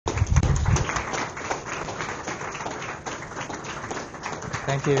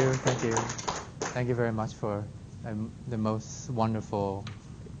Thank you, thank you. Thank you very much for the most wonderful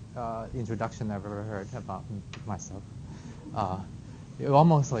introduction I've ever heard about myself. It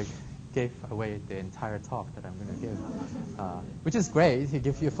almost like gave away the entire talk that I'm going to give, which is great. It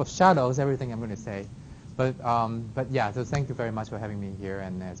gives you foreshadows everything I'm going to say. But yeah, so thank you very much for having me here,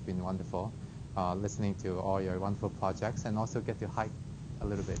 and it's been wonderful listening to all your wonderful projects, and also get to hike a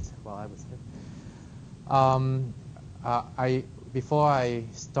little bit while I was here. Before I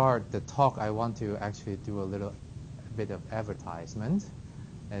start the talk, I want to actually do a little bit of advertisement.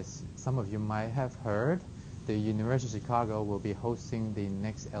 As some of you might have heard, the University of Chicago will be hosting the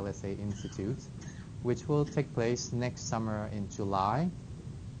next LSA Institute, which will take place next summer in July.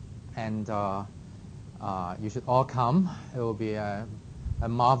 And you should all come. It will be a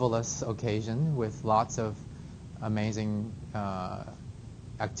marvelous occasion with lots of amazing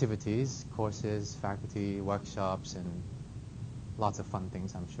activities, courses, faculty, workshops, and lots of fun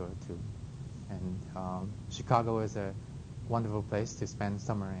things, I'm sure, too. And Chicago is a wonderful place to spend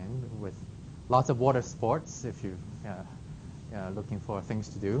summer in, with lots of water sports if you're looking for things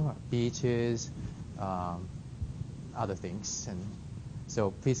to do, beaches, other things. And so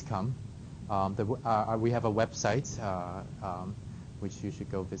please come. We have a website which you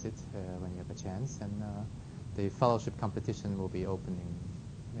should go visit when you have a chance. And the fellowship competition will be opening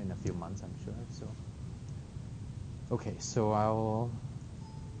in a few months, I'm sure. So. Okay, so I'll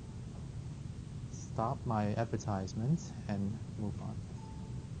stop my advertisement and move on.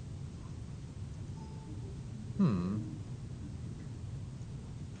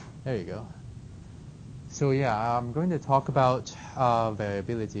 There you go. So yeah, I'm going to talk about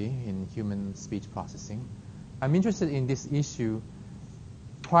variability in human speech processing. I'm interested in this issue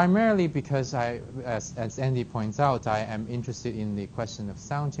primarily because as Andy points out, I am interested in the question of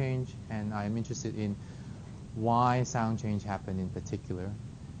sound change, and I am interested in why sound change happened in particular.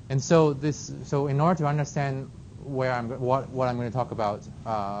 And so in order to understand what I'm going to talk about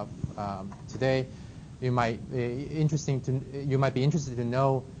today, you might be interested to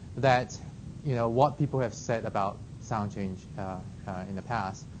know that what people have said about sound change in the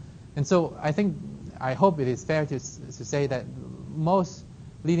past. And so I hope it is fair to say that most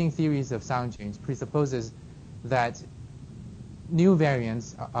leading theories of sound change presupposes that new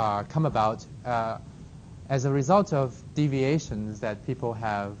variants come about as a result of deviations that people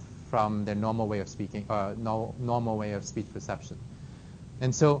have from their normal way of speaking, normal way of speech perception.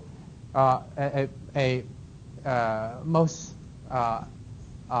 And so most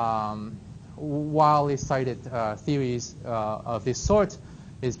widely cited theories of this sort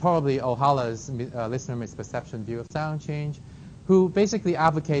is probably Ohala's listener misperception view of sound change, who basically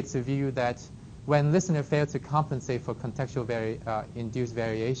advocates the view that when listener fail to compensate for contextual induced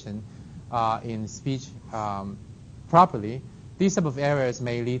variation in speech properly, these type of errors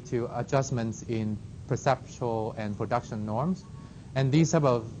may lead to adjustments in perceptual and production norms, and these type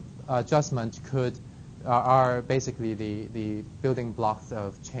of adjustments are basically the building blocks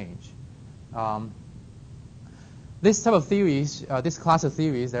of change. This type of theories, this class of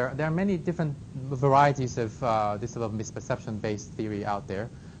theories, there are many different varieties of this sort of misperception-based theory out there.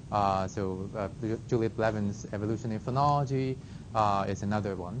 Juliet Levin's evolution in phonology is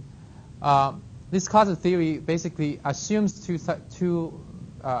another one. This class of theory basically assumes two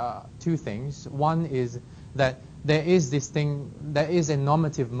things. One is that there is a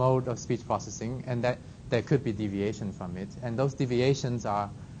normative mode of speech processing, and that there could be deviation from it, and those deviations are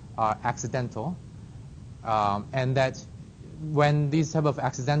accidental, and that when these type of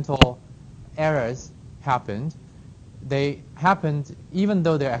accidental errors happened, even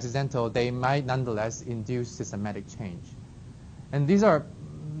though they're accidental, they might nonetheless induce systematic change. And these are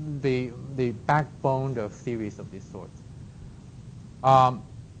the backbone of theories of this sort.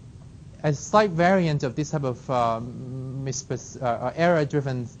 A slight variant of this type of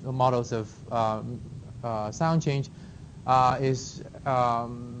error-driven models of sound change is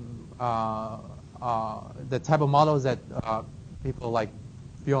the type of models that people like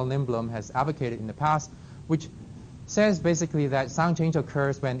Bjorn Lindblom has advocated in the past, which says basically that sound change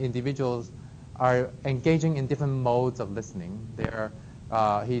occurs when individuals are engaging in different modes of listening.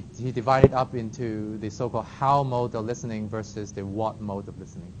 He divided up into the so-called how mode of listening versus the what mode of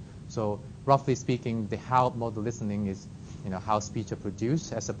listening. So roughly speaking, the how mode of listening is how speech are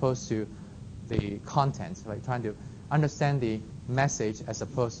produced, as opposed to the content, like trying to understand the message as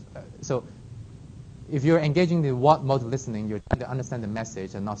opposed. So if you're engaging in the what mode of listening, you're trying to understand the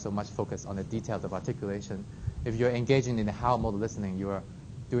message and not so much focus on the details of articulation. If you're engaging in the how mode of listening, you are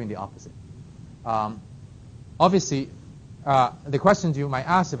doing the opposite. Obviously, the questions you might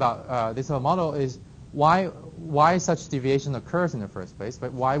ask about this whole model is, why such deviation occurs in the first place,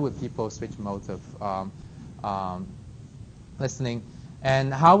 but why would people switch modes of listening,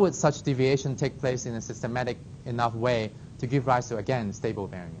 and how would such deviation take place in a systematic enough way to give rise to, again, stable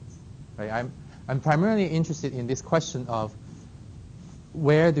variance? Right? I'm primarily interested in this question of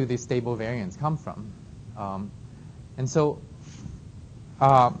where do these stable variants come from? And so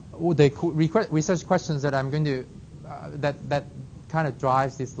the research questions that I'm going to, that kind of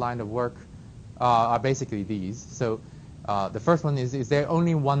drives this line of work are basically these. So the first one is there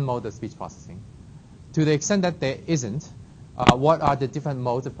only one mode of speech processing? To the extent that there isn't, what are the different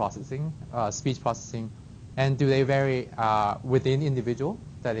modes of processing, speech processing, and do they vary within individual?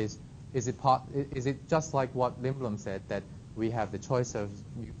 That is it just like what Lindblom said, that we have the choice of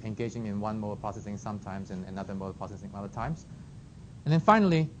engaging in one mode of processing sometimes and another mode of processing other times? And then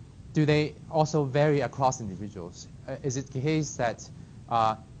finally, do they also vary across individuals? Is it the case that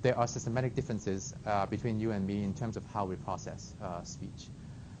there are systematic differences between you and me in terms of how we process speech?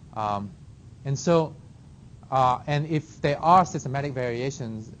 And so, and if there are systematic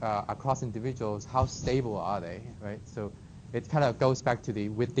variations across individuals, how stable are they, right? So it kind of goes back to the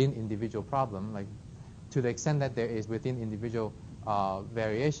within individual problem. Like, to the extent that there is within individual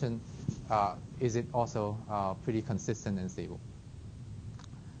variation, is it also pretty consistent and stable?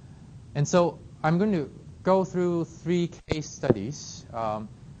 And so I'm going to go through 3 case studies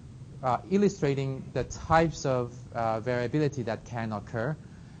illustrating the types of variability that can occur,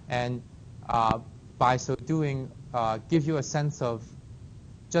 and by so doing, give you a sense of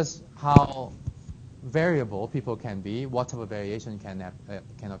just how variable people can be, what type of variation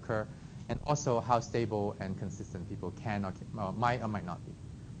can occur, and also how stable and consistent people can or might or might not be.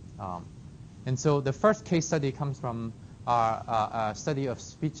 And so the first case study comes from our study of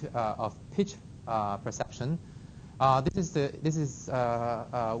speech of pitch perception. This is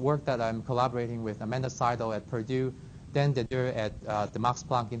work that I'm collaborating with Amanda Seidel at Purdue, Dan Deder at the Max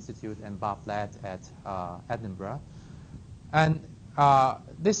Planck Institute, and Bob Ladd at Edinburgh. And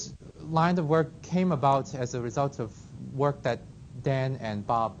this line of work came about as a result of work that Dan and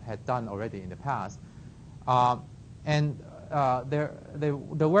Bob had done already in the past. And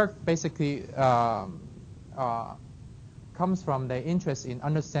the work basically comes from their interest in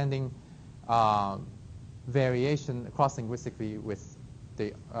understanding variation cross-linguistically with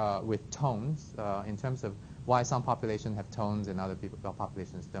tones in terms of why some populations have tones and other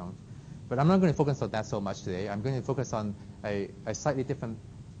populations don't. But I'm not going to focus on that so much today. I'm going to focus on a slightly different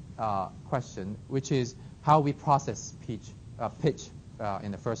question, which is how we process pitch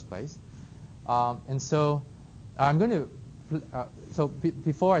in the first place. And so I'm going to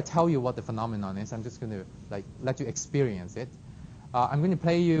before I tell you what the phenomenon is, I'm just going to let you experience it. I'm going to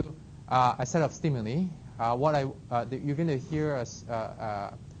play you a set of stimuli. You're going to hear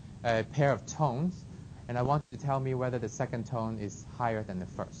a pair of tones, and I want you to tell me whether the second tone is higher than the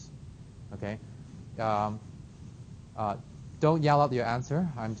first. Okay? Don't yell out your answer.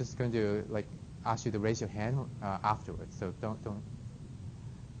 I'm just going to ask you to raise your hand afterwards. So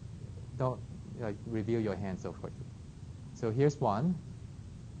don't reveal your hand so quickly. So here's one.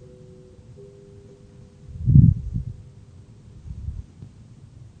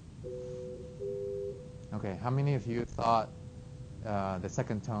 Okay, how many of you thought the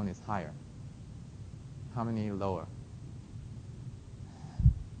second tone is higher? How many lower?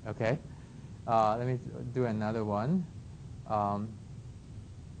 Okay, let me do another one. How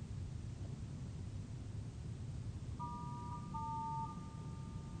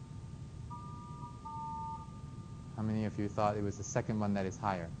many of you thought it was the second one that is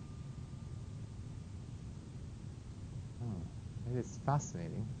higher? It is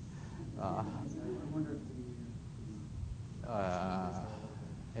fascinating.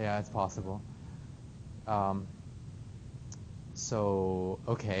 Yeah, it's possible. So,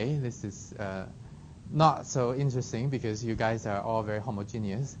 okay, this is not so interesting because you guys are all very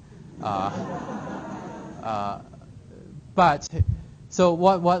homogeneous. But so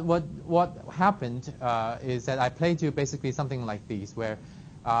what happened is that I played you basically something like these, where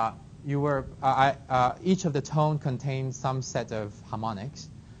each of the tone contains some set of harmonics.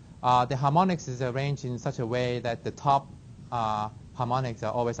 The harmonics is arranged in such a way that the top harmonics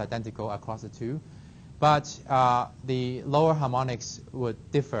are always identical across the two, but the lower harmonics would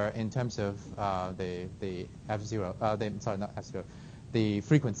differ in terms of the F0. The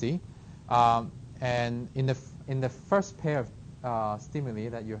frequency. And in the first pair of stimuli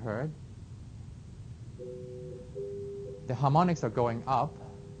that you heard, the harmonics are going up.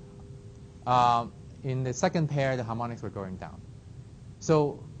 In the second pair, the harmonics were going down.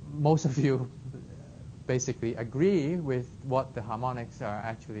 So most of you basically agree with what the harmonics are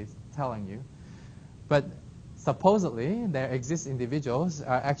actually telling you. But supposedly, there exist individuals.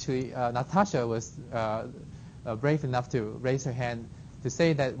 Actually, Natasha was brave enough to raise her hand to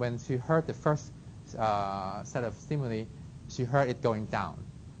say that when she heard the first set of stimuli, she heard it going down.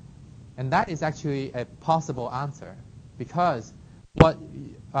 And that is actually a possible answer, because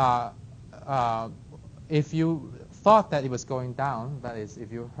if you thought that it was going down, that is,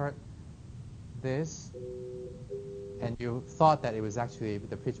 if you heard this and you thought that it was actually,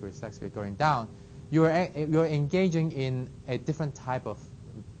 the pitch was actually going down, you're engaging in a different type of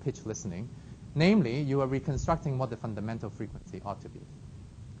pitch listening. Namely, you are reconstructing what the fundamental frequency ought to be.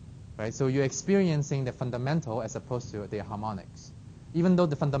 Right? So you're experiencing the fundamental as opposed to the harmonics, even though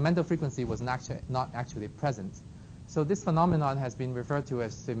the fundamental frequency was not actually present. So this phenomenon has been referred to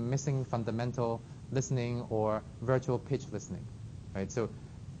as the missing fundamental listening or virtual pitch listening. Right? So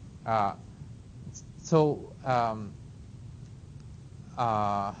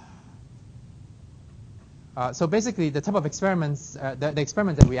so basically, the type of experiments, the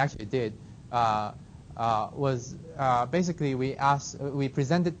experiment that we actually did was basically we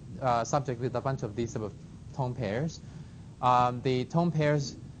presented subject with a bunch of these sort of tone pairs. The tone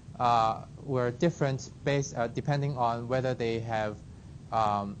pairs were different based depending on whether they have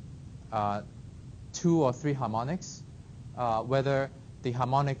 2 or 3 harmonics, whether the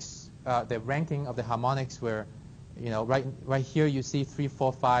harmonics, the ranking of the harmonics were, right here you see 3,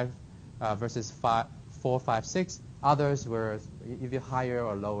 4, 5 versus 5, 4, 5, 6. Others were either higher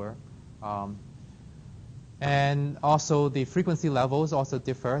or lower. And also the frequency levels also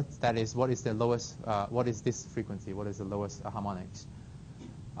differ. That is, what is the lowest, what is this frequency? What is the lowest harmonics?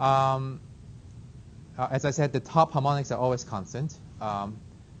 As I said, the top harmonics are always constant.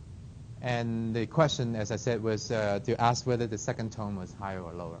 And the question, as I said, was to ask whether the second tone was higher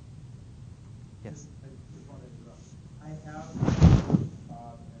or lower. Yes? I just want to interrupt. I have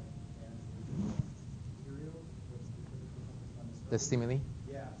material that's specifically focused on this. The stimuli?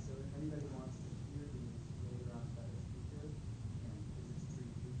 Yeah, so if anybody wants to hear these later on by the speaker, and because it's true,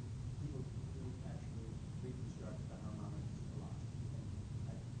 people do actually reconstruct the harmonics a lot.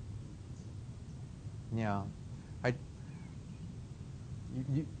 Yeah.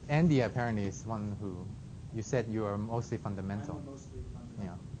 Andy apparently is one who, you said you are mostly fundamental. I'm mostly fundamental.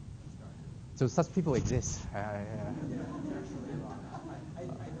 Yeah. So such people exist. Yeah, it's actually a lot. I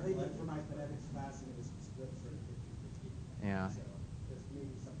played it for my phonetics class, and it was split sort of 50-50. Yeah. So there's maybe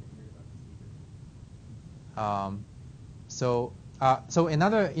something weird about the speaker. So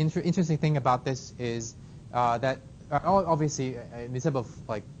another interesting thing about this is that obviously in this type of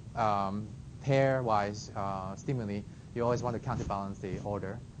like pair-wise stimuli, you always want to counterbalance the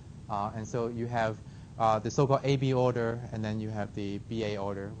order. And so you have the so-called AB order, and then you have the BA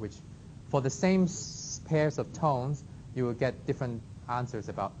order, which for the same pairs of tones, you will get different answers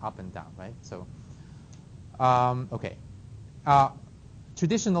about up and down, right? So, okay.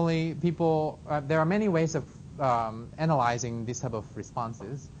 Traditionally, people, there are many ways of analyzing this type of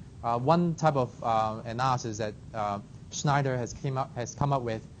responses. One type of analysis that Schneider has come up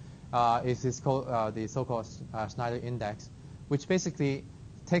with is called the so-called Schneider index, which basically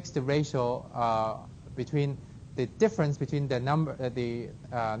takes the ratio between the difference between the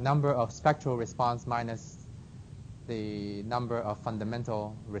number of spectral response minus the number of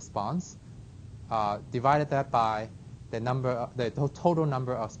fundamental response, divided that by the total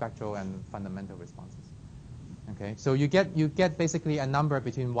number of spectral and fundamental responses. Okay, so you get basically a number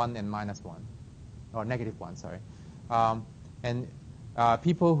between 1 and -1, or -1, sorry. And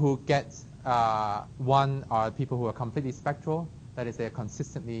people who get 1 are people who are completely spectral. That is, they're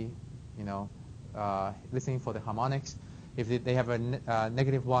consistently, listening for the harmonics. If they have a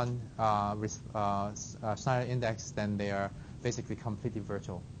 -1 Schneider index, then they are basically completely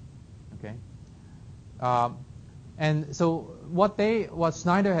virtual. Okay. And so what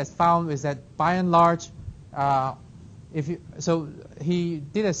Schneider has found is that by and large, so he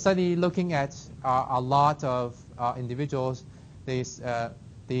did a study looking at a lot of individuals.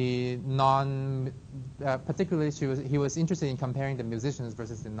 Particularly he was interested in comparing the musicians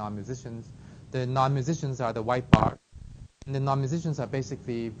versus the non-musicians. The non-musicians are the white bar, and the non-musicians are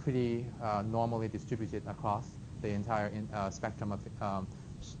basically pretty normally distributed across the entire spectrum of.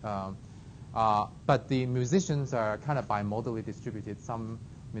 But the musicians are kind of bimodally distributed. Some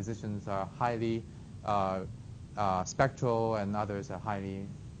musicians are highly spectral, and others are highly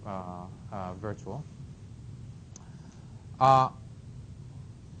virtual.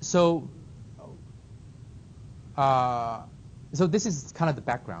 So this is kind of the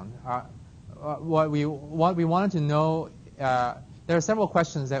background. What we wanted to know, there are several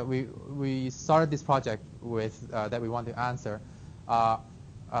questions that we started this project with that we want to answer.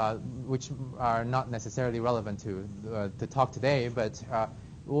 which are not necessarily relevant to the talk today, but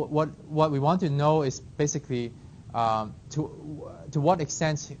what we want to know is basically to what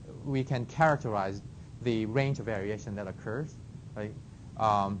extent we can characterize the range of variation that occurs, right?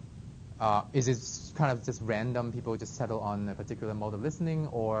 Is it kind of just random, people just settle on a particular mode of listening,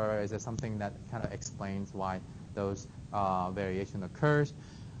 or is there something that kind of explains why those variation occurs?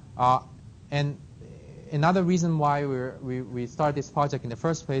 And another reason why we started this project in the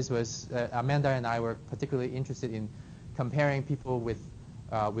first place was Amanda and I were particularly interested in comparing people with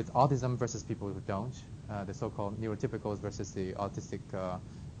autism versus people who don't, the so-called neurotypicals versus the autistic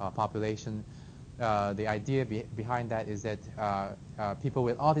population. The idea behind that is that people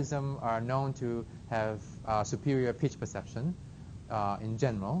with autism are known to have superior pitch perception in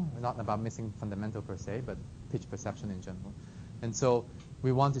general, not about missing fundamental per se, but pitch perception in general. And so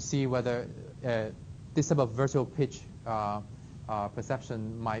we want to see whether this type of virtual pitch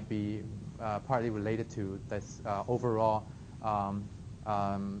perception might be partly related to this overall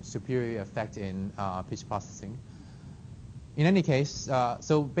superior effect in pitch processing. In any case,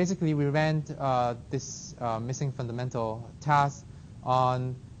 so basically we ran this missing fundamental task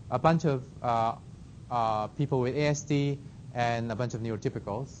on a bunch of people with ASD and a bunch of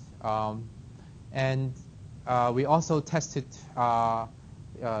neurotypicals. And we also tested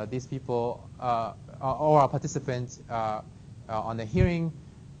these people, or our participants, on the hearing.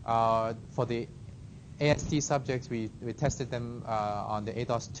 For the ASD subjects, we tested them on the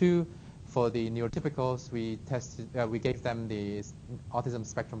ADOS-2. For the neurotypicals, we gave them the autism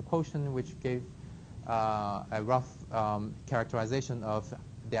spectrum quotient, which gave a rough characterization of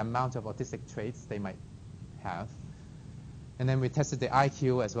the amount of autistic traits they might have. And then we tested the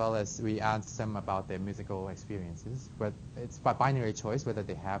IQ, as well as we asked them about their musical experiences. But it's by binary choice whether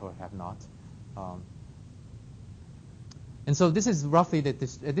they have or have not. And so this is roughly the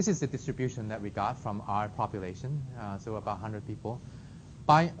distribution that we got from our population, so about 100 people.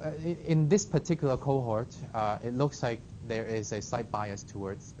 In this particular cohort, it looks like there is a slight bias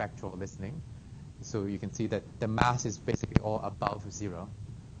towards spectral listening. So you can see that the mass is basically all above 0,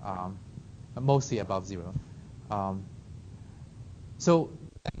 mostly above 0. So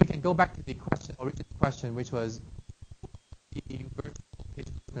we can go back to the original question, which was the virtual pitch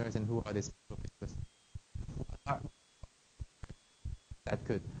listeners and who are the spectral pitch listeners. That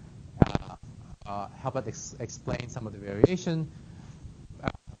could help us explain some of the variation.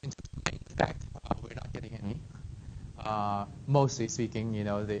 In terms of main effect, we're not getting any. Mostly speaking,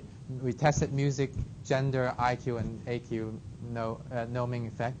 we tested music, gender, IQ, and AQ, no main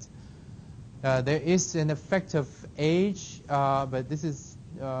effect. There is an effect of age, but this is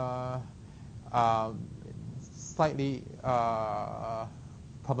slightly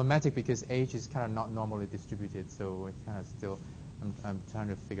problematic because age is kind of not normally distributed, so it's kind of still. I'm trying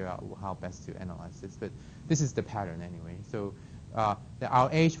to figure out how best to analyze this, but this is the pattern anyway. So our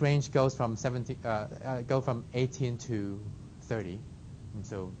age range goes from 18 to 30, and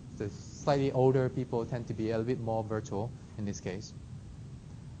so the slightly older people tend to be a little bit more virtual in this case.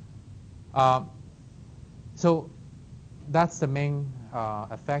 So that's the main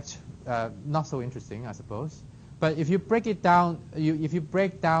effect. Not so interesting, I suppose. But if you break it down, if you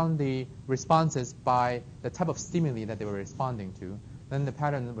break down the responses by the type of stimuli that they were responding to, then the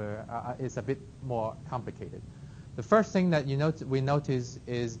pattern is a bit more complicated. The first thing that we notice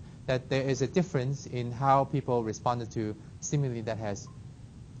is that there is a difference in how people responded to stimuli that has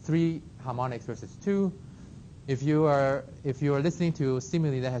 3 harmonics versus 2. If you are listening to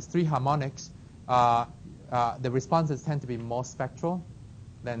stimuli that has 3 harmonics, the responses tend to be more spectral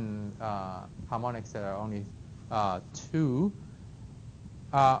than harmonics that are only 2.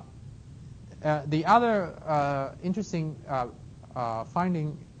 The other interesting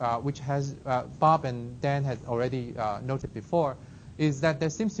finding, which has Bob and Dan had already noted before, is that there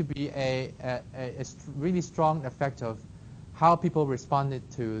seems to be a really strong effect of how people responded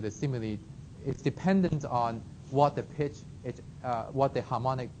to the stimuli. It's dependent on what the pitch, what the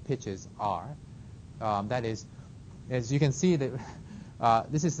harmonic pitches are. That is, as you can see,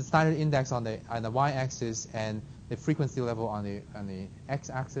 this is the standard index on the y-axis and the frequency level on the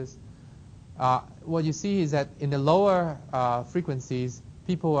x-axis. What you see is that in the lower frequencies,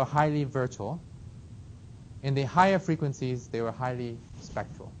 people were highly virtual. In the higher frequencies, they were highly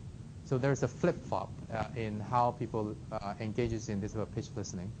spectral. So there's a flip-flop in how people engages in this pitch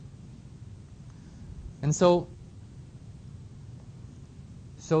listening. And so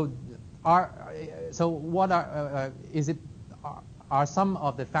what are some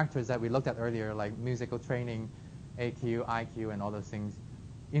of the factors that we looked at earlier, like musical training, AQ, IQ, and all those things,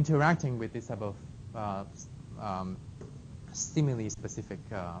 interacting with this type of stimuli-specific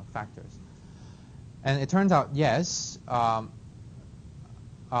factors. And it turns out, yes,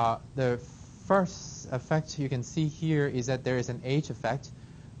 the first effect you can see here is that there is an age effect.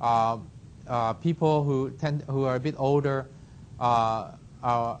 People who are a bit older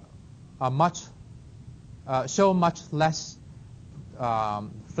show much less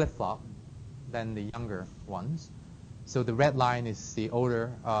flip-flop than the younger ones. So the red line is the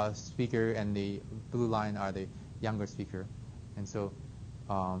older speaker, and the blue line are the younger speaker. And so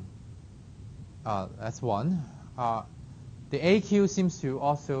that's one. The AQ seems to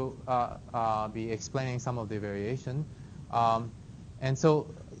also be explaining some of the variation. And so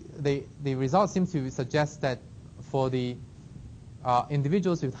the results seem to suggest that for the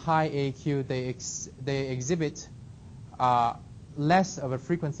individuals with high AQ, they exhibit less of a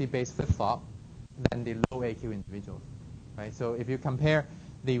frequency-based flip-flop than the low AQ individuals. Right? So if you compare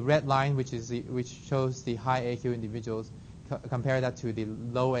the red line, which shows the high AQ individuals, compare that to the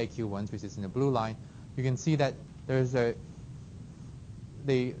low AQ ones, which is in the blue line, you can see that there's the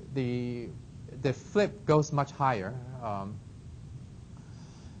flip goes much higher.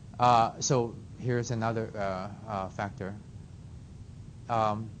 So here's another factor.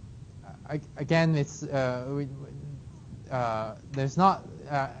 Again, it's there's not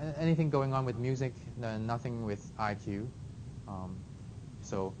anything going on with music, nothing with IQ.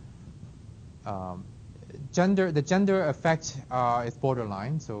 The gender effect is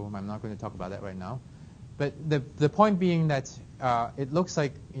borderline, so I'm not going to talk about that right now. But the point being that it looks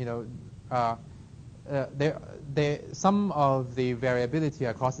like some of the variability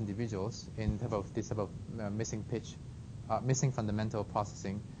across individuals in terms of this type of missing pitch, missing fundamental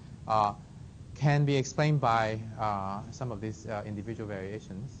processing, can be explained by some of these individual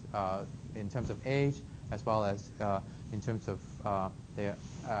variations in terms of age, as well as in terms of their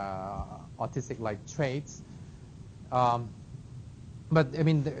autistic-like traits. But I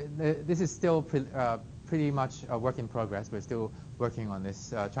mean, this is still pretty much a work in progress. We're still working on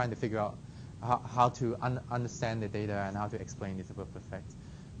this, trying to figure out how to understand the data and how to explain this type of effect.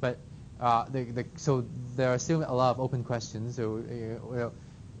 But so there are still a lot of open questions. So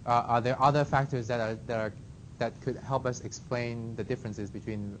are there other factors that could help us explain the differences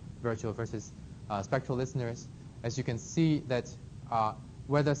between virtual versus spectral listeners? As you can see, that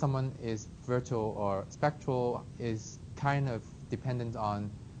whether someone is virtual or spectral is kind of dependent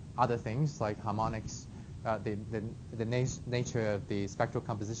on other things like harmonics, the nature of the spectral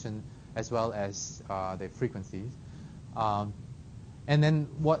composition, as well as the frequencies. And then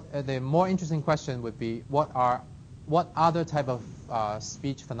the more interesting question would be, what other type of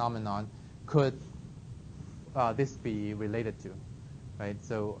speech phenomenon could this be related to, right?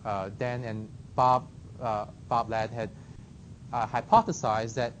 So Dan and Bob Ladd had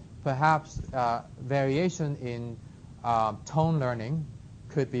hypothesized that perhaps variation in tone learning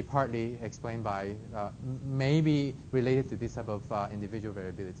could be partly explained by, maybe related to this type of individual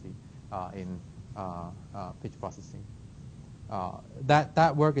variability in pitch processing.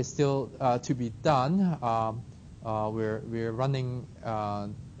 That work is still to be done. We're running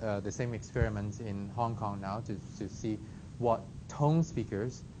the same experiments in Hong Kong now to see what tone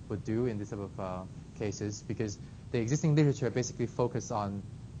speakers would do in this type of cases, because the existing literature basically focus on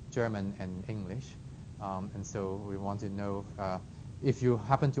German and English. And so we want to know, if you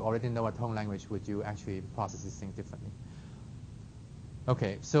happen to already know a tone language, would you actually process this thing differently?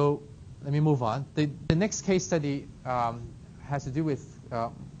 Okay, so let me move on. The next case study has to do with,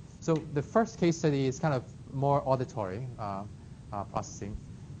 so the first case study is kind of more auditory processing.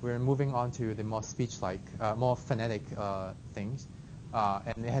 We're moving on to the more speech-like, more phonetic things.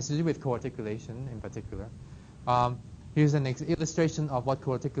 And it has to do with co-articulation in particular. Here's an illustration of what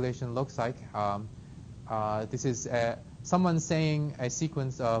co-articulation looks like. This is someone saying a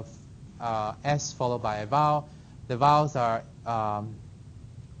sequence of S followed by a vowel. The vowels are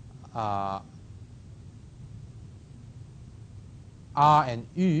R and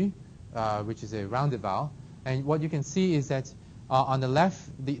U, which is a rounded vowel. And what you can see is that on the left,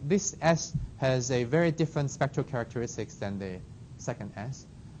 this S has a very different spectral characteristics than the second S,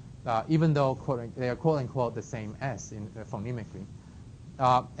 even though they are quote-unquote the same S phonemically.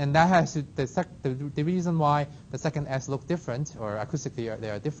 And that has to, the reason why the second S look different, or acoustically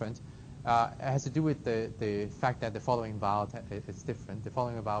they are different, has to do with the fact that the following vowel is different. The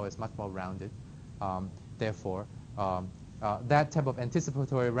following vowel is much more rounded. Therefore, that type of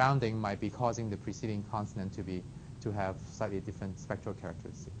anticipatory rounding might be causing the preceding consonant to have slightly different spectral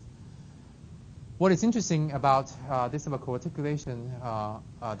characteristics. What is interesting about this type of co-articulation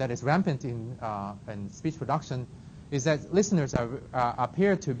that is rampant in speech production is that listeners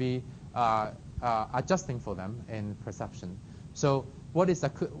appear to be adjusting for them in perception. So what is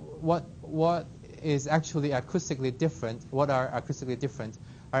actually acoustically different, what are acoustically different,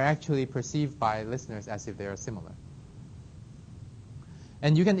 are actually perceived by listeners as if they are similar.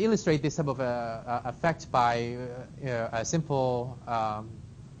 And you can illustrate this type of effect by a simple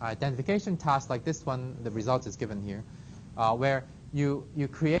identification task like this one. The result is given here, where you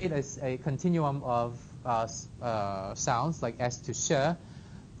create a continuum of sounds like S to sh,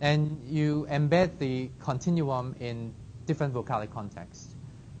 and you embed the continuum in different vocalic contexts.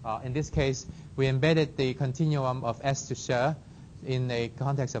 In this case, we embedded the continuum of S to sh in a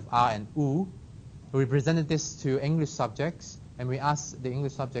context of A and U. We presented this to English subjects, and we asked the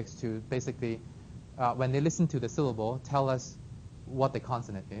English subjects to basically, when they listen to the syllable, tell us what the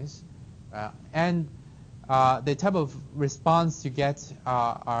consonant is. And the type of response you get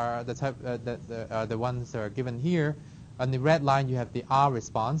are the ones that are given here. On the red line, you have the R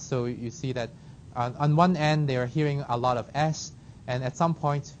response. So you see that on one end, they are hearing a lot of S, and at some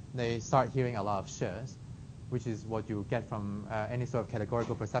point, they start hearing a lot of shs, which is what you get from any sort of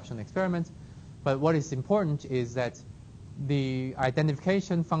categorical perception experiment. But what is important is that the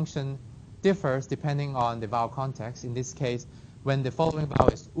identification function differs depending on the vowel context. In this case, when the following vowel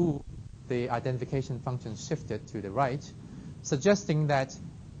is U, the identification function shifted to the right, suggesting that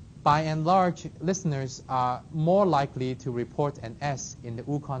by and large, listeners are more likely to report an S in the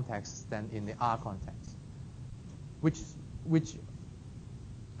U context than in the R context, which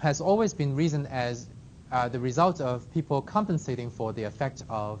has always been reasoned as the result of people compensating for the effect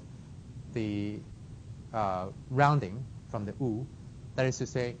of the rounding from the U. That is to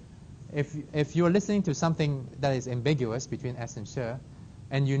say, if you're listening to something that is ambiguous between S and sh,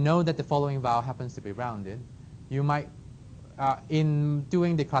 and you know that the following vowel happens to be rounded, you might, in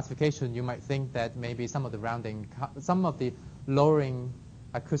doing the classification, you might think that maybe some of the rounding, some of the lowering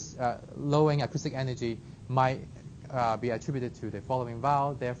acoustic energy might be attributed to the following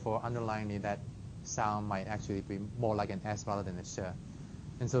vowel. Therefore, underlyingly, that sound might actually be more like an S rather than a sh.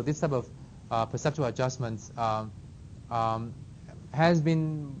 And so this type of perceptual adjustments has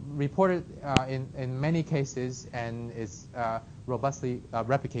been reported in many cases and is robustly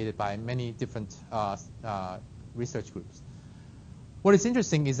replicated by many different research groups. What is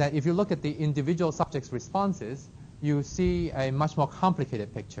interesting is that if you look at the individual subjects' responses, you see a much more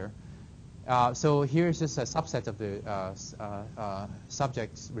complicated picture. So here's just a subset of the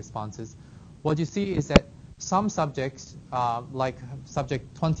subjects' responses. What you see is that some subjects, like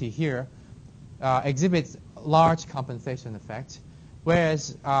subject 20 here, exhibit large compensation effect,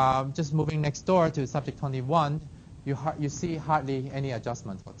 whereas just moving next door to subject 21, you see hardly any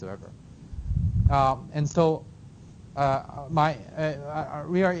adjustment whatsoever. And so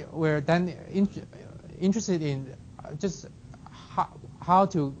we're then interested in just how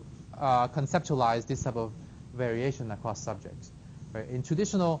to conceptualize this type of variation across subjects. Right? In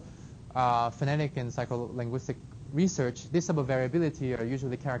traditional phonetic and psycholinguistic research, this type of variability are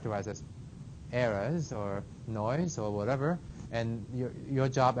usually characterized as errors or noise or whatever, and your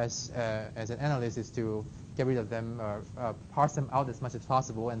job as an analyst is to get rid of them or parse them out as much as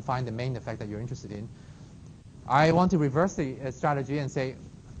possible and find the main effect that you're interested in. I want to reverse the strategy and say,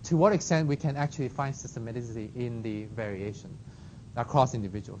 to what extent we can actually find systematicity in the variation across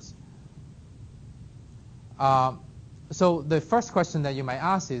individuals. So the first question that you might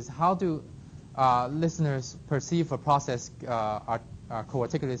ask is, how do listeners perceive or process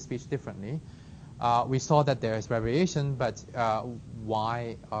co-articulated speech differently? We saw that there is variation, but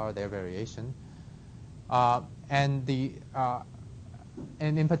why are there variation? And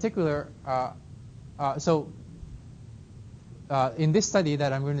in particular, in this study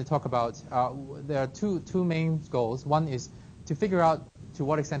that I'm going to talk about, there are two main goals. One is to figure out to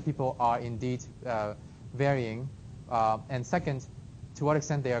what extent people are indeed varying, and second, to what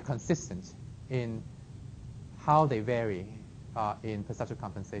extent they are consistent in how they vary in perceptual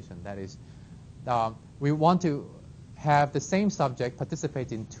compensation. That is, we want to have the same subject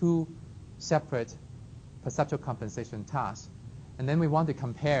participate in two separate perceptual compensation tasks, and then we want to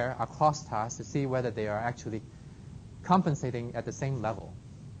compare across tasks to see whether they are actually compensating at the same level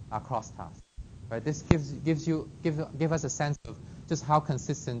across tasks. Right? This gives us a sense of just how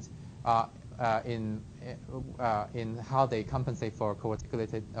consistent in how they compensate for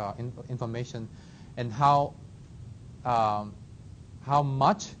co-articulated information, and how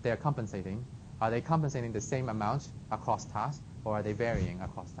much they are compensating. Are they compensating the same amount across tasks, or are they varying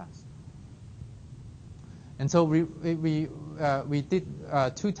across tasks? And so we did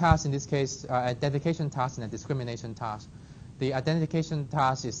two tasks in this case, a identification task and a discrimination task. The identification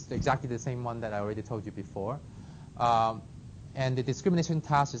task is exactly the same one that I already told you before. And the discrimination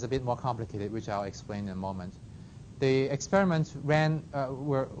task is a bit more complicated, which I'll explain in a moment. The experiment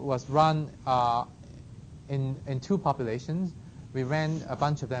was run in two populations. We ran a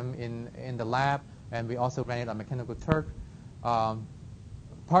bunch of them in the lab, and we also ran it on Mechanical Turk,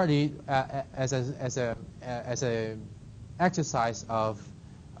 partly as a exercise of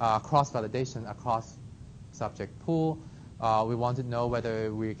cross-validation across subject pool. We want to know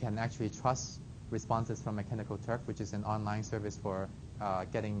whether we can actually trust responses from Mechanical Turk, which is an online service for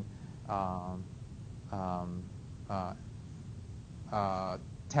getting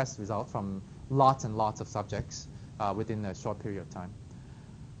test results from lots and lots of subjects within a short period of time.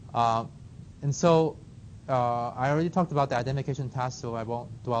 And so I already talked about the identification task, so I won't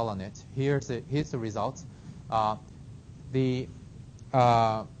dwell on it. Here's the results.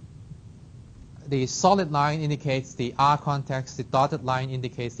 The solid line indicates the R context. The dotted line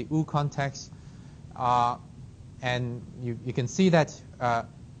indicates the U context. And you can see that the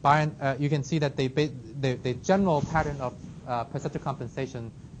general pattern of perceptual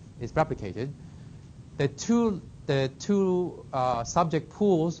compensation is replicated. The two subject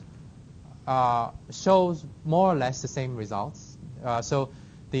pools shows more or less the same results. So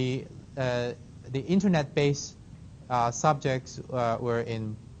the internet-based subjects were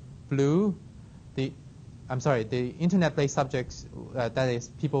in blue. The internet-based subjects, that is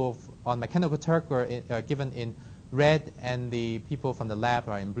people on Mechanical Turk, were given in red, and the people from the lab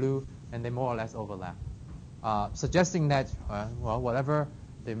are in blue, and they more or less overlap, suggesting that, well, whatever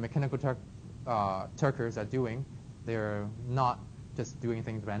the Mechanical Turk Turkers are doing, they're not just doing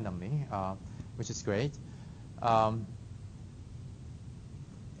things randomly, which is great.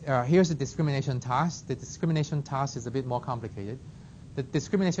 Here's the discrimination task. The discrimination task is a bit more complicated. The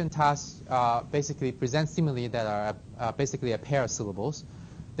discrimination task basically presents stimuli that are basically a pair of syllables.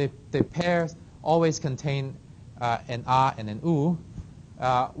 The pairs always contain an R and an U.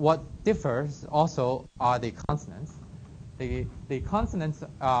 What differs also are the consonants. The consonants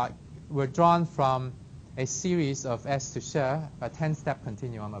were drawn from a series of S to sh, a 10-step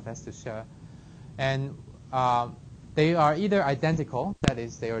continuum of S to sh. And they are either identical, that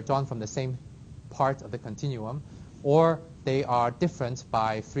is, they are drawn from the same part of the continuum, or they are different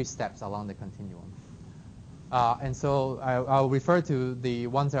by 3 steps along the continuum. And so I'll refer to the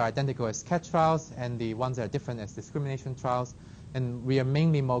ones that are identical as catch trials and the ones that are different as discrimination trials. And we are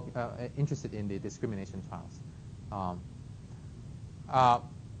mainly interested in the discrimination trials.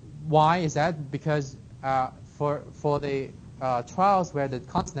 Why is that? Because for the trials where the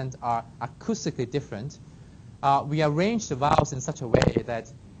consonants are acoustically different, we arrange the vowels in such a way that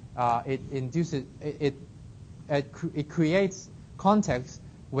it creates context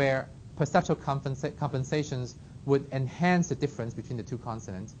where perceptual compensations would enhance the difference between the two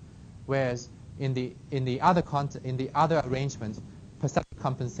consonants, whereas in the other arrangement, perceptual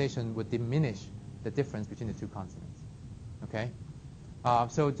compensation would diminish the difference between the two consonants. Okay,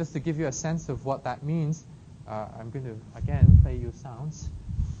 so just to give you a sense of what that means, I'm going to again play you sounds.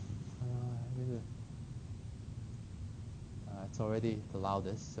 It's already the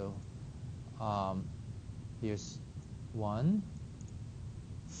loudest, so here's one.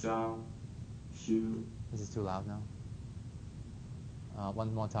 Sha, shu. This is too loud now.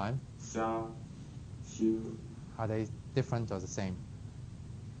 One more time. Sha, shu. Are they different or the same?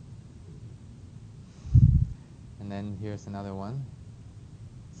 And then here's another one.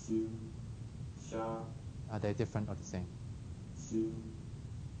 Shu, sha. Are they different or the same? Shu,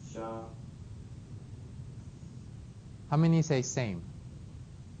 sha. How many say same?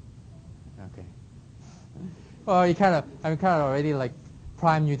 Okay. Well, I'm kind of already like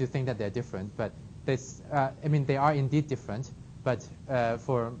prime you to think that they're different, but this, they are indeed different. But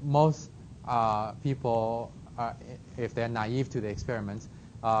for most people, if they're naive to the experiment,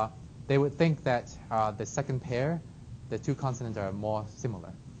 they would think that the second pair, the two consonants are more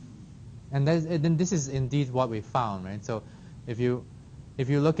similar. And then this is indeed what we found, right? So if you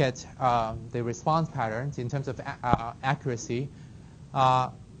look at the response patterns in terms of accuracy,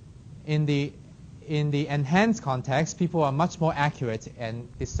 in the enhanced context, people are much more accurate in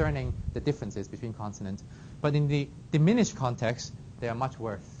discerning the differences between consonants. But in the diminished context, they are much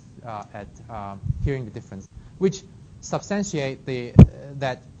worse at hearing the difference, which substantiate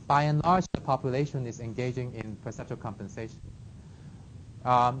that by and large the population is engaging in perceptual compensation.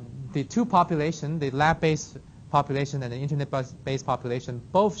 The two populations, the lab-based population and the internet-based population,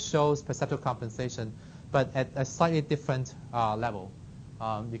 both shows perceptual compensation, but at a slightly different level.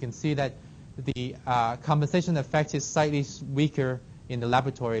 You can see that the compensation effect is slightly weaker in the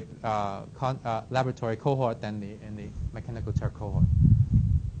laboratory cohort than in the Mechanical Turk cohort.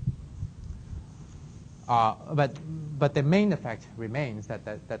 But the main effect remains that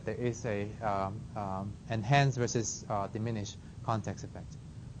there is a enhanced versus diminished context effect.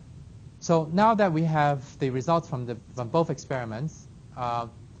 So now that we have the results from both experiments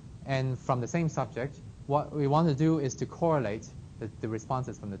and from the same subject, what we want to do is to correlate the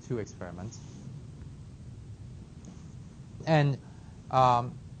responses from the two experiments. And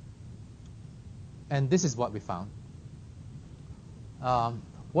this is what we found.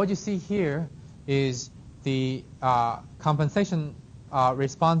 What you see here is the compensation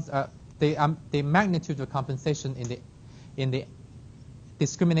response, the magnitude of compensation in the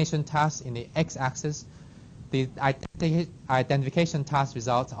discrimination task in the x-axis, the identification task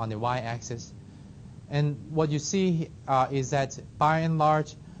results on the y-axis. And what you see is that by and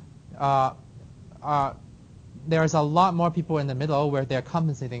large, there's a lot more people in the middle where they're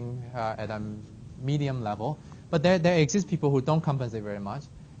compensating at a medium level. But there exist people who don't compensate very much,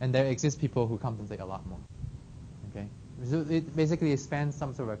 and there exist people who compensate a lot more. Okay, so it basically spans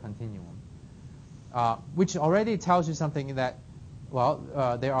some sort of a continuum, which already tells you something that,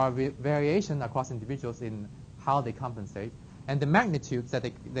 well, there are variation across individuals in how they compensate, and the magnitudes that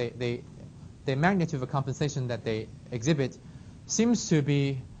the magnitude of compensation that they exhibit seems to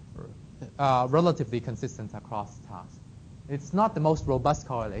be relatively consistent across tasks. It's not the most robust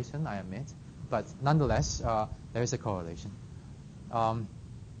correlation, I admit, but nonetheless, there is a correlation.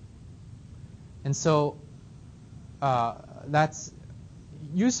 And so that's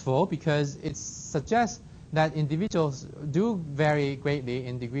useful because it suggests that individuals do vary greatly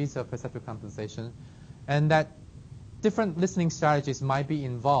in degrees of perceptual compensation, and that different listening strategies might be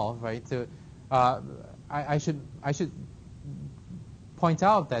involved, right? So I should point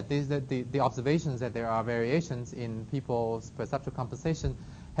out that the observations that there are variations in people's perceptual compensation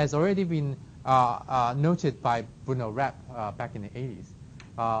has already been noted by Bruno Rapp back in the 80s.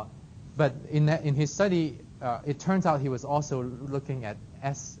 But in his study, it turns out he was also looking at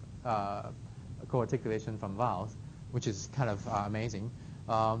S co-articulation from vowels, which is kind of amazing.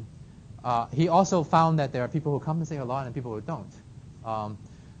 He also found that there are people who compensate a lot and people who don't.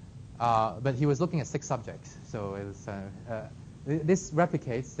 But he was looking at 6 subjects, so it was, this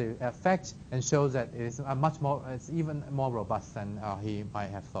replicates the effect and shows that it is it's even more robust than he might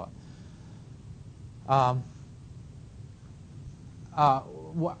have thought.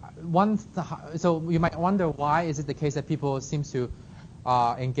 So you might wonder, why is it the case that people seem to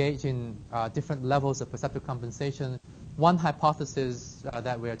engage in different levels of perceptual compensation? One hypothesis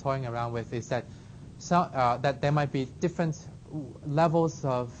that we are toying around with is that that there might be different levels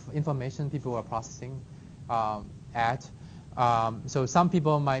of information people are processing at. So some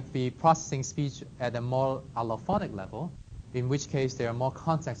people might be processing speech at a more allophonic level, in which case they are more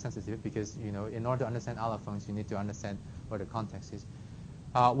context sensitive because, you know, in order to understand allophones, you need to understand where the context is.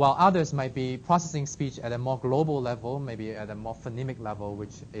 While others might be processing speech at a more global level, maybe at a more phonemic level,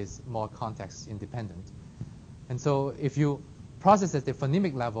 which is more context independent. And so if you process at the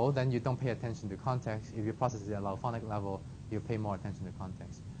phonemic level, then you don't pay attention to context. If you process at the allophonic level, you pay more attention to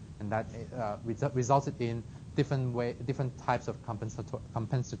context. And that resulted in different types of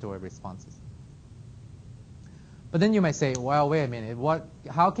compensatory responses. But then you might say, well, wait a minute.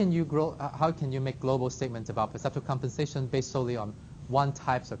 How can you make global statements about perceptual compensation based solely on one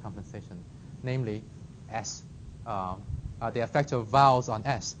type of compensation, namely S, the effect of vowels on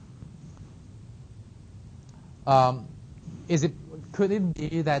S? Could it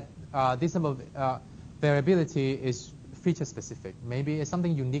be that this type of variability is feature specific? Maybe it's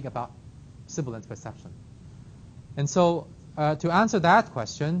something unique about sibilant perception. And so to answer that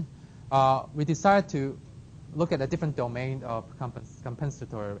question, we decided to look at a different domain of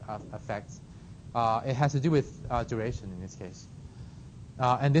compensatory effects. It has to do with duration in this case.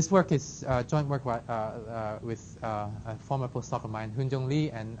 And this work is joint work with a former postdoc of mine, Hoon-Jung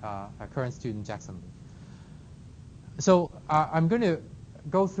Lee, and a current student, Jackson Lee. So I'm going to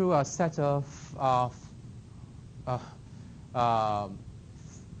go through a set of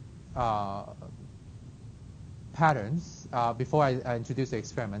patterns before I introduce the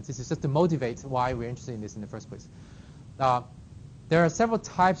experiments. This is just to motivate why we're interested in this in the first place. There are several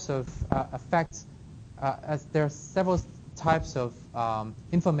types of effects. There are several types of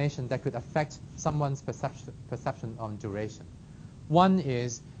information that could affect someone's perception on duration. One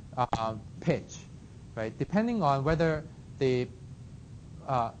is pitch, right? Depending on the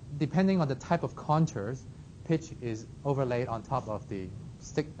type of contours, pitch is overlaid on top of the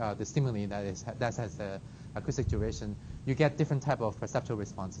stimuli that has the acoustic duration. You get different type of perceptual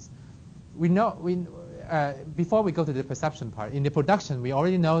responses. We know before we go to the perception part, in the production, we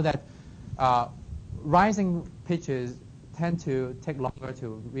already know that rising pitches tend to take longer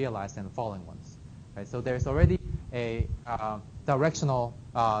to realize than falling ones. Right? So there's already a directional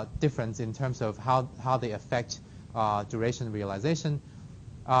difference in terms of how they affect duration realization.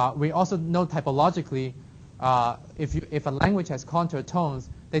 We also know typologically, if a language has contour tones,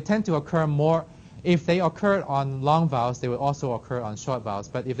 they tend to occur more. If they occur on long vowels, they will also occur on short vowels.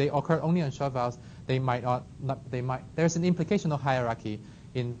 But if they occur only on short vowels, they might not. They might. There's an implication of hierarchy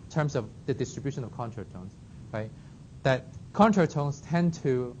in terms of the distribution of contour tones, right? That contour tones tend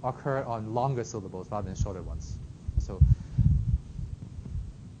to occur on longer syllables rather than shorter ones. So,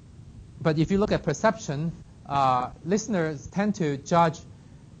 but if you look at perception, listeners tend to judge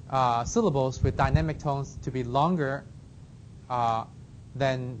syllables with dynamic tones to be longer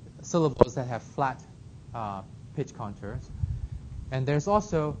than syllables that have flat pitch contours. And there's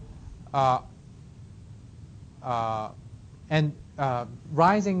also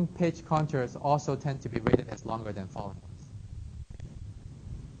rising pitch contours also tend to be rated as longer than falling ones.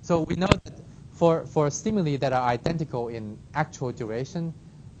 So we know that for stimuli that are identical in actual duration,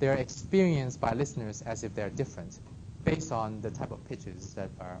 they're experienced by listeners as if they're different, based on the type of pitches that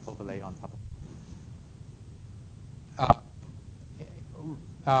are overlaid on top of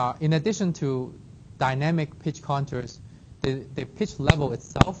it. In addition to dynamic pitch contours, the pitch level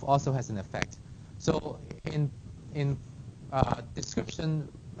itself also has an effect. So in description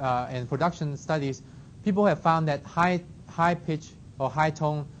and production studies, people have found that high pitch or high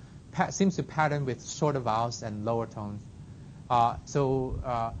tone seems to pattern with shorter vowels and lower tones.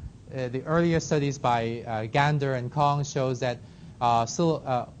 The earlier studies by Gander and Kong shows that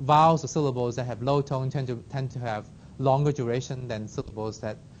vowels or syllables that have low tone tend to have longer duration than syllables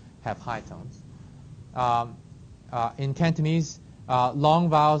that have high tones. In Cantonese, long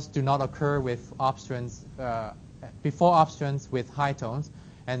vowels do not occur with obstruents before obstruents with high tones,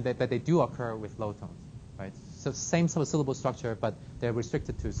 but they do occur with low tones. Right? So same sort of syllable structure, but they're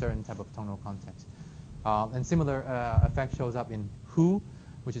restricted to a certain type of tonal context. And similar effect shows up in Hu,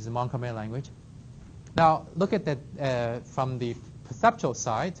 which is a Hmong Khmer language. Now, look at that from the perceptual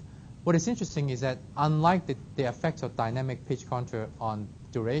side. What is interesting is that unlike the effects of dynamic pitch contour on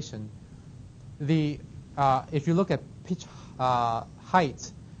duration, if you look at pitch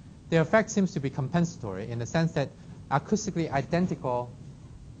height, the effect seems to be compensatory in the sense that acoustically identical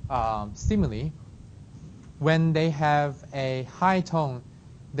stimuli, when they have a high tone,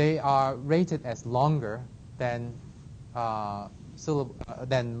 they are rated as longer than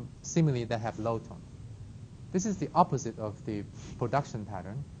stimuli that have low tone. This is the opposite of the production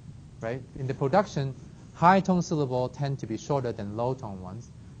pattern, right? In the production, high tone syllables tend to be shorter than low tone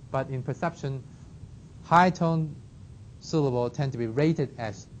ones, but in perception, high tone syllables tend to be rated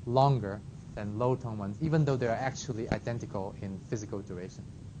as longer than low tone ones, even though they are actually identical in physical duration.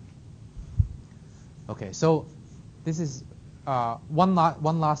 Okay, so this is one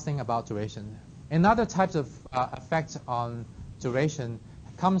last thing about duration. Another type of effect on duration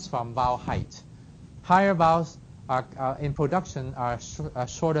comes from vowel height. Higher vowels in production are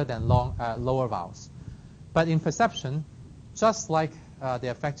shorter than lower vowels. But in perception, just like the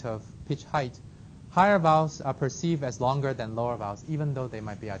effect of pitch height, higher vowels are perceived as longer than lower vowels, even though they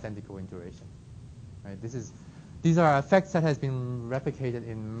might be identical in duration. Right? These are effects that has been replicated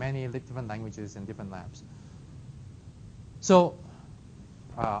in many different languages and different labs. So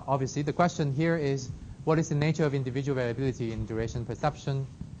obviously, the question here is, what is the nature of individual variability in duration perception?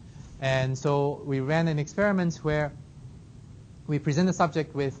 And so we ran an experiment where we present the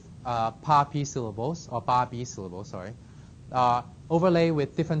subject with pa p syllables, or pa b syllables, sorry, overlay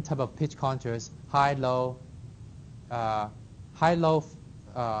with different type of pitch contours, high, low, level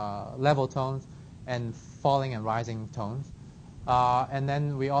tones, and falling and rising tones. And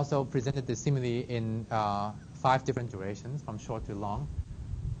then we also presented the stimuli in 5 different durations, from short to long.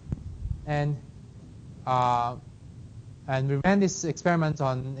 And we ran this experiment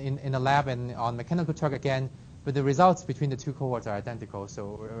in a lab and on mechanical Turk again, but the results between the 2 cohorts are identical,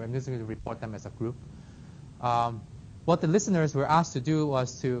 so I'm just going to report them as a group. What the listeners were asked to do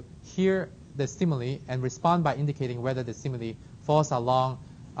was to hear the stimuli and respond by indicating whether the stimuli falls along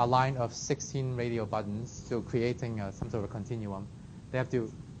a line of 16 radial buttons, so creating some sort of a continuum. They have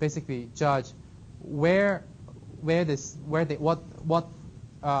to basically judge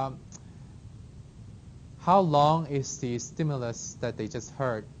how long is the stimulus that they just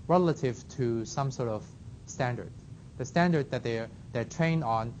heard relative to some sort of standard. The standard that they're trained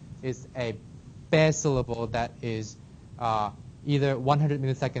on is a bare syllable that is either 100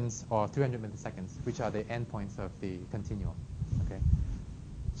 milliseconds or 300 milliseconds, which are the endpoints of the continuum. Okay.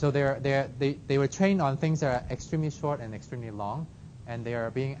 So they were trained on things that are extremely short and extremely long, and they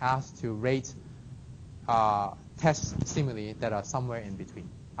are being asked to rate test stimuli that are somewhere in between,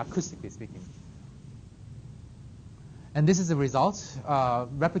 acoustically speaking. And this is the result,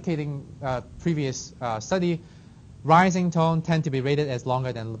 replicating previous study. Rising tone tend to be rated as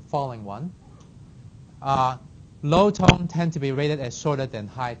longer than falling one. Low tone tend to be rated as shorter than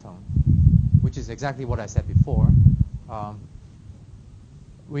high tone, which is exactly what I said before.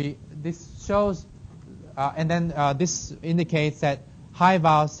 This shows, and then this indicates that high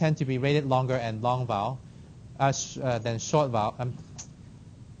vowels tend to be rated longer and long vowel than short vowel.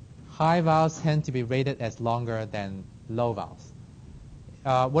 High vowels tend to be rated as longer than low vowels.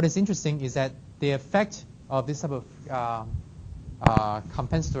 What is interesting is that the effect of this type of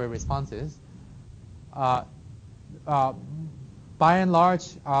compensatory responses, by and large,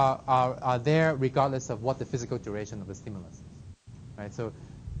 are there regardless of what the physical duration of the stimulus is. Right? So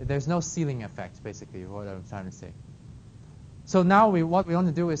there's no ceiling effect, basically, what I'm trying to say. So now what we want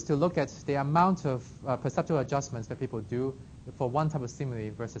to do is to look at the amount of perceptual adjustments that people do for one type of stimuli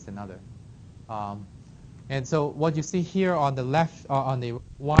versus another. And so what you see here on the left, on the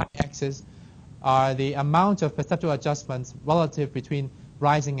y-axis, are the amount of perceptual adjustments relative between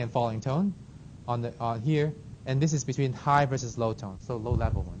rising and falling tone on here, and this is between high versus low tone, so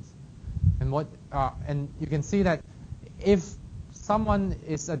low-level ones. And you can see that if someone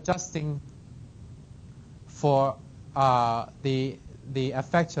is adjusting for the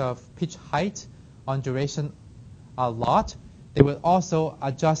effect of pitch height on duration a lot, they will also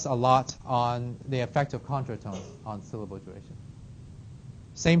adjust a lot on the effect of contratone on syllable duration.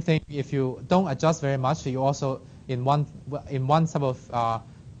 Same thing, if you don't adjust very much, you also, in one sub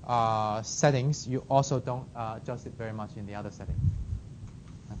of settings, you also don't adjust it very much in the other setting.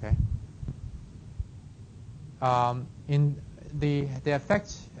 Okay. In the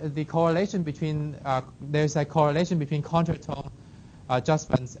effect, the correlation between there's a correlation between contratone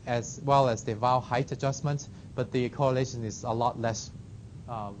adjustments as well as the vowel height adjustments, but the correlation is a lot less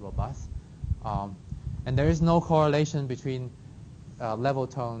robust. And there is no correlation between level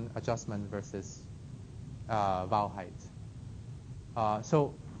tone adjustment versus vowel height.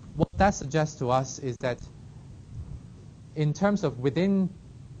 So what that suggests to us is that in terms of within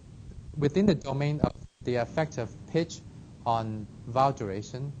the domain of the effect of pitch on vowel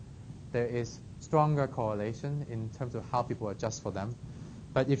duration, there is stronger correlation in terms of how people adjust for them.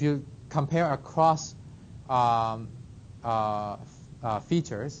 But if you compare across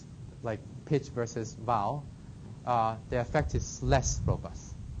features, like pitch versus vowel, the effect is less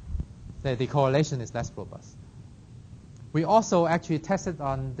robust. The correlation is less robust. We also actually tested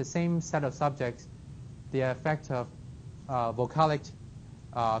on the same set of subjects the effect of vocalic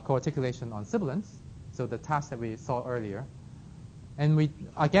co-articulation on sibilants, so the task that we saw earlier. And we,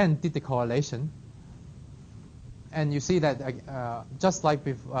 again, did the correlation. And you see that just like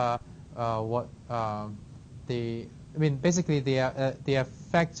before, basically the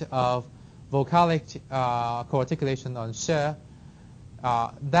effect of vocalic co-articulation on sh,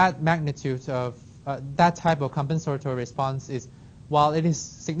 that magnitude of that type of compensatory response is, while it is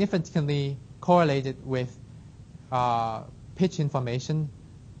significantly correlated with pitch information,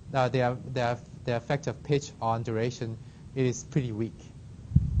 the effect of pitch on duration, it is pretty weak.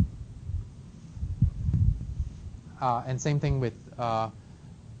 And same thing with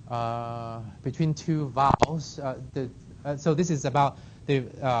between two vowels. So this is about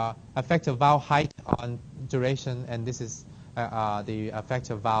the effect of vowel height on duration, and this is the effect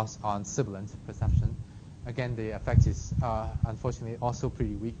of vowels on sibilant perception. Again, the effect is unfortunately also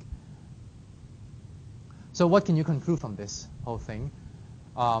pretty weak. So what can you conclude from this whole thing?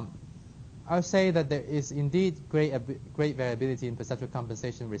 I would say that there is indeed great variability in perceptual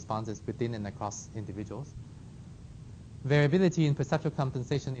compensation responses within and across individuals. Variability in perceptual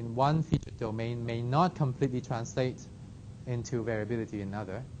compensation in one feature domain may not completely translate into variability in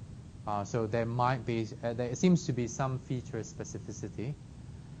another. So there might be, there seems to be some feature specificity.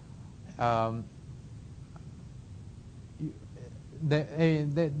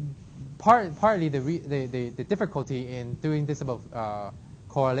 Partly the difficulty in doing this about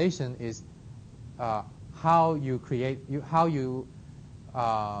correlation is how you create,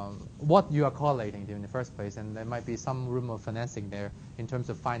 what you are correlating in the first place, and there might be some room of financing there in terms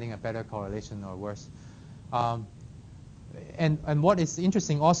of finding a better correlation or worse. And what is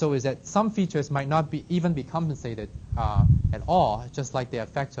interesting also is that some features might not even be compensated at all, just like the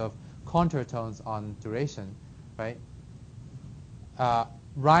effect of contour tones on duration, right?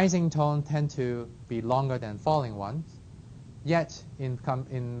 Rising tone tend to be longer than falling ones, yet in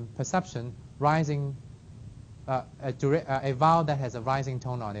perception, rising a vowel that has a rising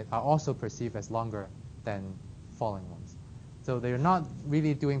tone on it are also perceived as longer than falling ones. So they're not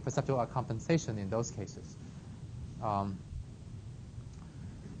really doing perceptual compensation in those cases.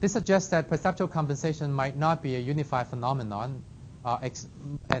 This suggests that perceptual compensation might not be a unified phenomenon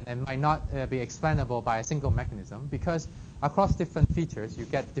and might not be explainable by a single mechanism, because across different features you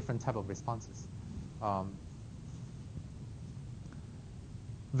get different type of responses.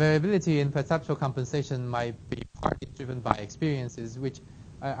 Variability in perceptual compensation might be partly driven by experiences, which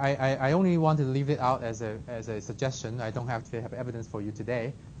I only want to leave it out as a suggestion. I don't have to have evidence for you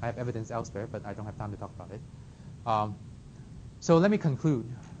today. I have evidence elsewhere, but I don't have time to talk about it. So let me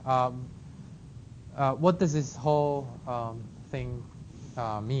conclude. What does this whole thing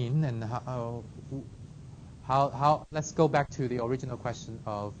mean, and how? Let's go back to the original question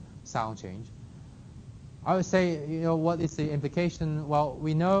of sound change. I would say, what is the implication? Well,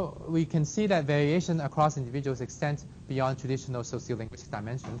 we can see that variation across individuals extends beyond traditional sociolinguistic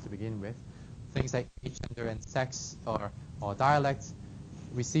dimensions to begin with. Things like age, gender, and sex, or dialects.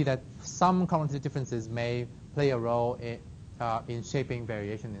 We see that some cognitive differences may play a role in shaping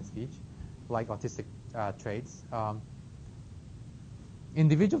variation in speech, like autistic traits.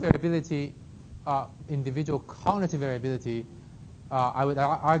 Individual variability, individual cognitive variability, I would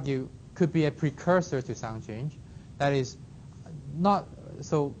argue, could be a precursor to sound change. That is, not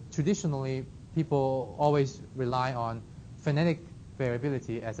so traditionally people always rely on phonetic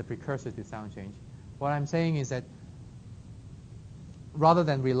variability as a precursor to sound change. What I'm saying is that rather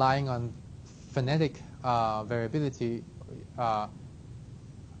than relying on phonetic variability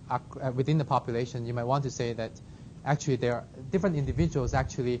within the population, you might want to say that actually there are different individuals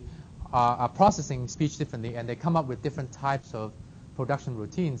actually are processing speech differently, and they come up with different types of production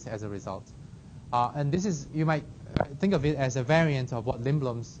routines as a result. And this is, you might think of it as a variant of what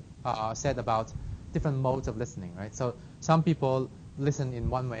Lindblom said about different modes of listening, right? So some people listen in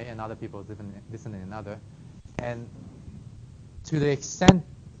one way and other people listen in another. And to the extent,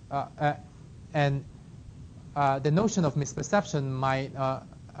 the notion of misperception might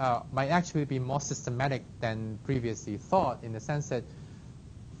actually be more systematic than previously thought, in the sense that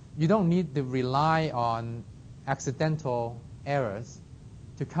you don't need to rely on accidental errors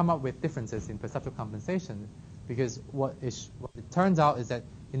to come up with differences in perceptual compensation, because what it turns out is that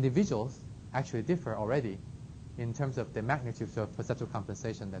individuals actually differ already in terms of the magnitude of perceptual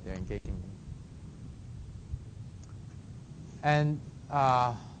compensation that they're engaging in. And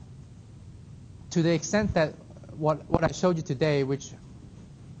to the extent that what I showed you today, which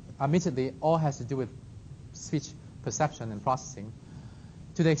admittedly all has to do with speech perception and processing,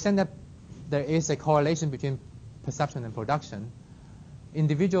 to the extent that there is a correlation between perception and production,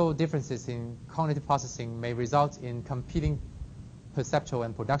 individual differences in cognitive processing may result in competing perceptual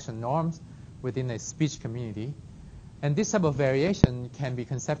and production norms within a speech community. And this type of variation can be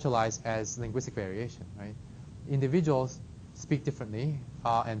conceptualized as linguistic variation, right? Individuals speak differently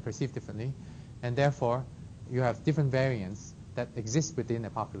and perceive differently, and therefore you have different variants that exist within a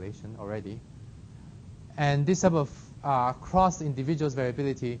population already. And this type of cross-individuals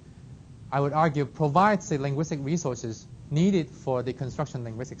variability, I would argue, provides the linguistic resources needed for the construction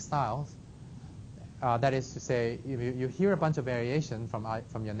linguistic styles. That is to say, you hear a bunch of variation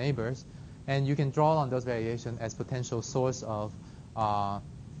from your neighbors, and you can draw on those variations as potential source of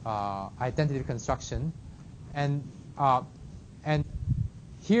identity construction. And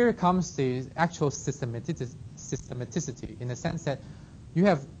here comes the actual systematicity, in the sense that you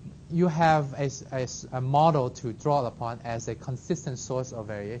have a model to draw upon as a consistent source of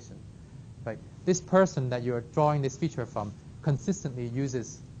variation. Like this person that you're drawing this feature from consistently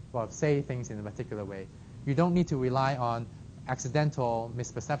say things in a particular way. You don't need to rely on accidental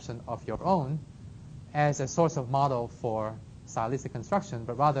misperception of your own as a source of model for stylistic construction,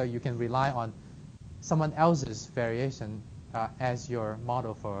 but rather you can rely on someone else's variation as your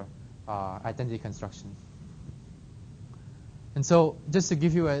model for identity construction. And so, just to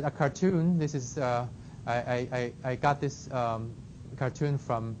give you a cartoon, this is I got this cartoon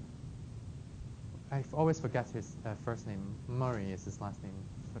from, I always forget his first name. Murray is his last name.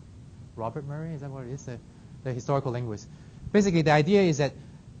 Robert Murray, is that what it is? The historical linguist. Basically, the idea is that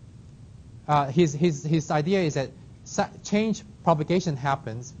his idea is that change propagation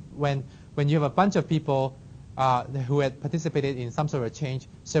happens when you have a bunch of people who had participated in some sort of change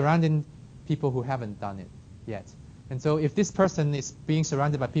surrounding people who haven't done it yet. And so if this person is being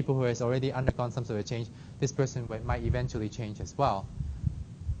surrounded by people who has already undergone some sort of change, this person might eventually change as well.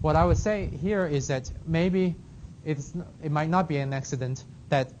 What I would say here is that maybe it might not be an accident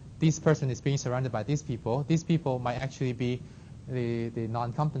that this person is being surrounded by these people. These people might actually be the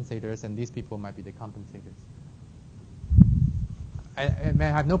non-compensators, and these people might be the compensators. I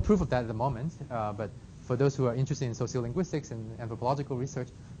have no proof of that at the moment, but for those who are interested in sociolinguistics and anthropological research,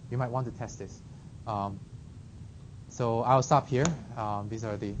 you might want to test this. So I'll stop here. These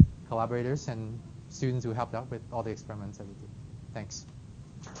are the collaborators and students who helped out with all the experiments that we did. Thanks.